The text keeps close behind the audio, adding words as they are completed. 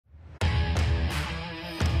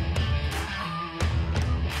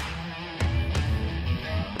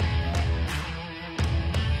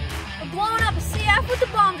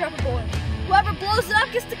drop a bullet. Whoever blows it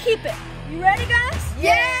up gets to keep it. You ready, guys?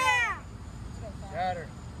 Yeah! Got her.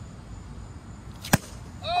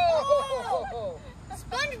 Oh!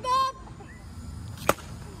 SpongeBob!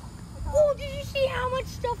 Oh, did you see how much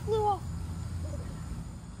stuff flew off?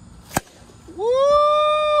 Woo!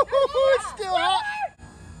 It's still hot.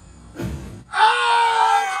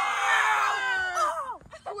 Oh!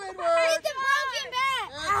 Squidward! Hit the broken back!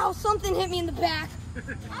 Ow, something hit me in the back.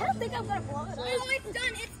 I don't think I'm gonna blow it up. Oh, it's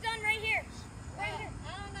done. It's done right here. Right here. I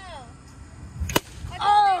don't know.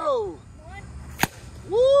 Oh! One.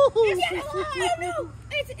 Woo! Is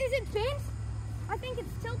it bent? I think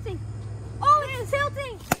it's tilting. Oh, it's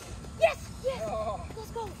tilting. Yes, yes. Oh.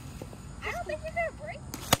 Let's go. I don't think you're gonna break.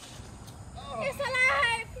 Oh. It's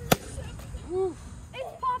alive. Woo.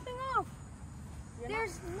 It's popping off.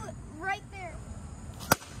 There's right there.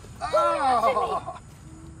 Oh.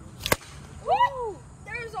 Woo!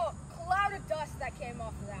 There's a cloud of dust that came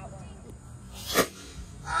off of that one.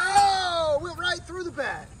 Oh! Went right through the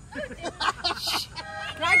bag.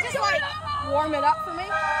 Can I just like warm it up for me?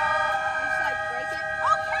 Just like break it.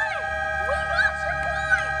 Okay, we got your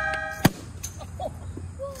point.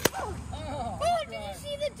 Oh, did you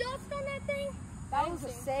see the dust on that thing? That was a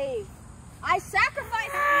save. I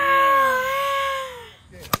sacrificed. Oh!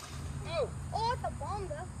 Oh, it's a bomb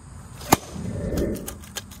though.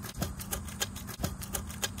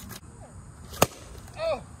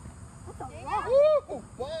 Oh! What the rock? Woo!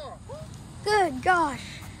 Bomb! Good gosh.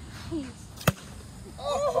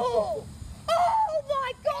 Oh! Oh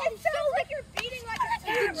my God! It sounds like you're beating like a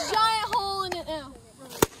There's a giant hole in it now.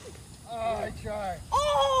 Oh, I tried.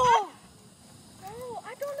 Oh! Oh,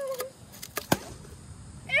 I don't know.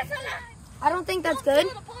 It's alive! I don't think that's good.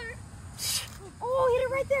 Pull it apart. Oh, hit it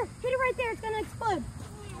right there. Hit it right there. It's gonna explode.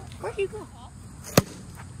 Where'd you go?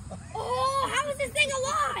 Oh, how is this thing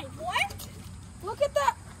alive? What? Look at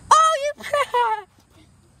that. Oh, you.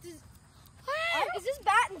 Is this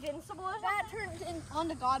bat invincible? Is that turned in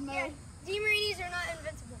onto God mode? Yeah, Demarinis are not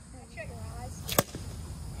invincible. Shut your eyes.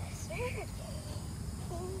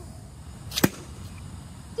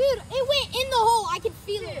 Dude, it went in the hole. I could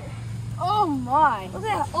feel it. Oh my! Look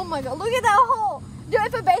at that! Oh my God! Look at that hole! Dude,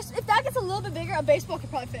 if that gets a little bit bigger, a baseball could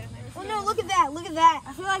probably fit in there. Oh no! Look at that! Look at that!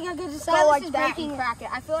 I feel like I could just Go like that and crack it.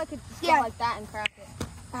 I feel like it's just go like that and crack it.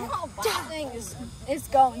 Oh, that thing is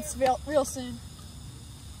going real soon.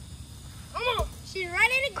 Come on! She's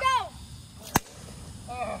ready to go.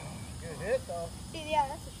 Oh, good hit though. Yeah,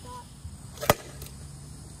 that's a shot.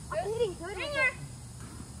 I'm hitting good with it.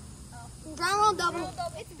 Ground roll double.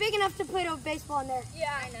 It's big enough to put a baseball in there.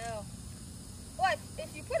 Yeah, I know. What?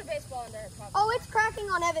 If you put a baseball in there, it probably. Oh, it's cracking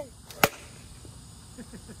on Evan.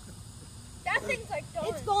 That thing's like done.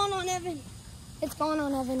 It's going on Evan. It's going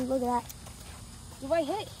on Evan. Look at that. Do I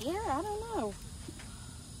hit here? I don't know.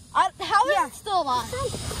 How is it still alive?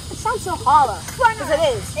 It sounds so hollow. Because it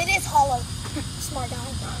is. It is hollow. Smart guy.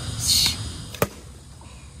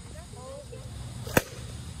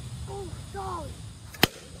 Oh, God.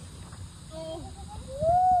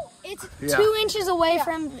 It's 2 inches away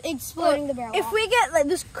from exploding the barrel. If we get like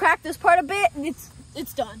this, crack this part a bit,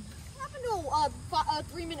 it's done. What happened to a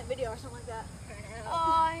 3-minute video or something like that?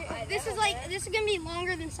 this is gonna be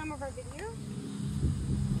longer than some of our videos.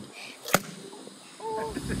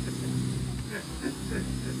 Oh.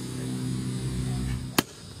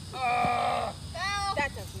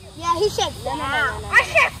 That doesn't. Yeah, he said foul. No. I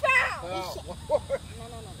said foul. Oh.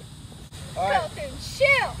 All right. Dude,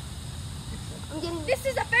 chill. I'm getting This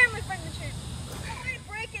is a family-friendly channel. Don't worry,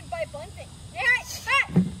 break it by bunting. Yeah,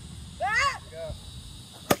 Go.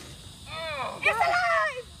 Oh. it's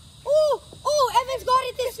alive. Oh, Evan's got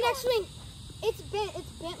it this next swing. It's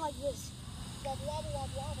bent like this. Wobble, wobble,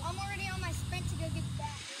 wobble, wobble. I'm already on my sprint to go get the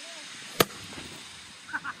bat.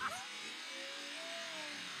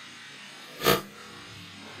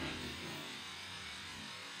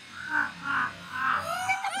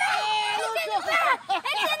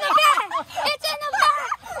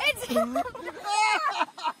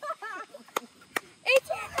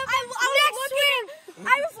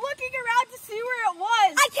 I was looking around to see where it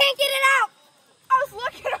was. I can't get it out. I was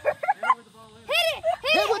looking around. Hit it.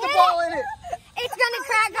 Hit with the ball in it. It's gonna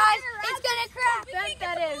crack, guys. It's gonna crack.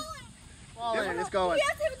 That is. Ball in it. It's going. We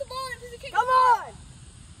have to hit with the ball in because it can't. Come on.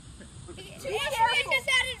 We just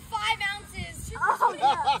added 5 ounces. Oh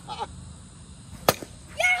yeah.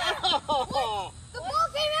 Yeah. Oh. The ball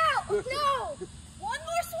came out. No. One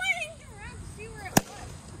more swing. Around to see where it was.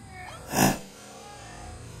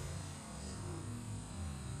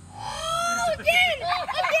 Oh, again.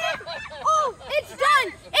 Oh, it's done.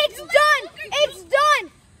 It's done. It's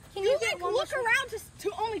done. Can you get one more? look around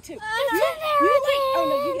to only 2. It's in there. Oh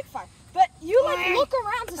no, you get 5. But you like look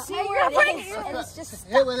around to see where it is, and it's just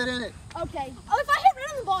Hit with it in it. okay. Oh, if I hit right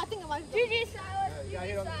on the ball, I think I might. GG, Silas. You got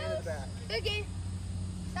hit on the end of the bat. Good game.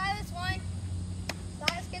 Silas won.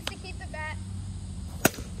 Silas gets to keep the bat.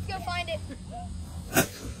 Let's go find it. Let's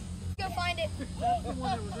go find it.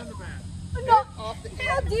 No, how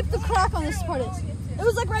deep the crack on this part is. It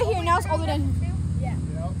was like right here, now it's all the way down here.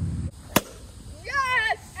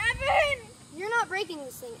 Yes, Evan. You're not breaking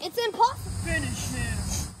this thing. It's impossible. Finish him.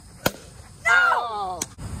 No!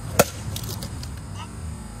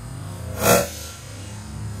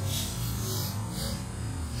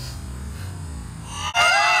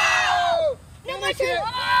 No, my turn.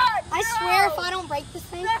 I swear if I don't break this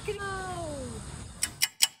thing. Let's go!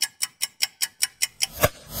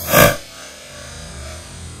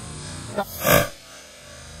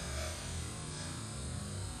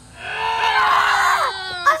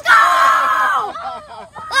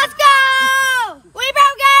 Let's go! We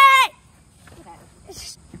broke it!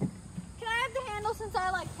 Can I have the handle since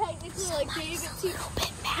I like technically like gave it to you?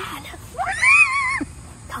 Bit mad.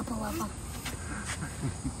 Couple of them.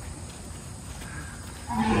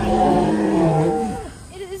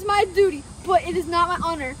 It is my duty, but it is not my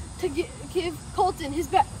honor to give Colton his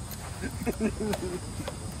bat.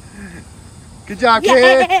 Good job,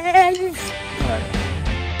 kid. Yes! All right.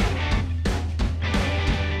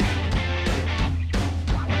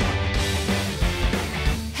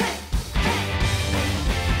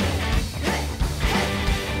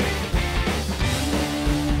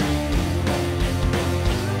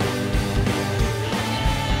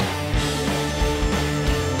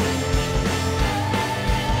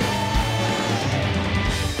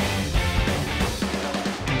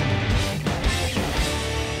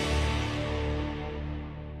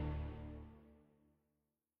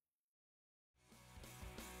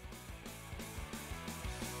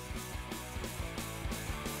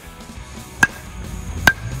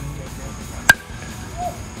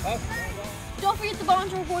 Don't forget the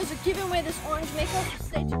Bonjour boys are giving away this orange makeup.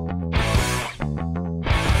 Stay tuned.